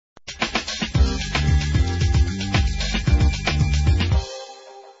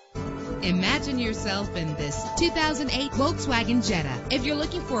Imagine yourself in this 2008 Volkswagen Jetta. If you're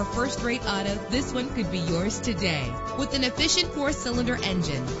looking for a first-rate auto, this one could be yours today. With an efficient 4-cylinder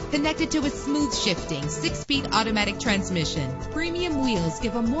engine connected to a smooth shifting 6-speed automatic transmission, premium wheels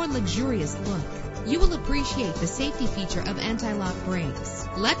give a more luxurious look. You will appreciate the safety feature of anti-lock brakes.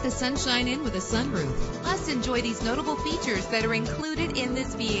 Let the sunshine in with a sunroof. Plus, enjoy these notable features that are included in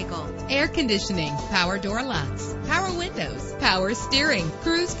this vehicle: air conditioning, power door locks, power windows, power steering,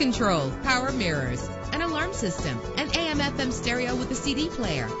 cruise control, power mirrors, an alarm system, an AM/FM stereo with a CD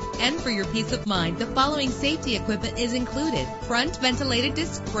player. And for your peace of mind, the following safety equipment is included: front ventilated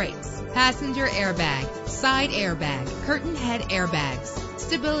disc brakes, passenger airbag, side airbag, curtain head airbags,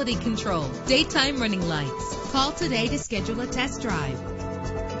 stability control, daytime running lights. Call today to schedule a test drive.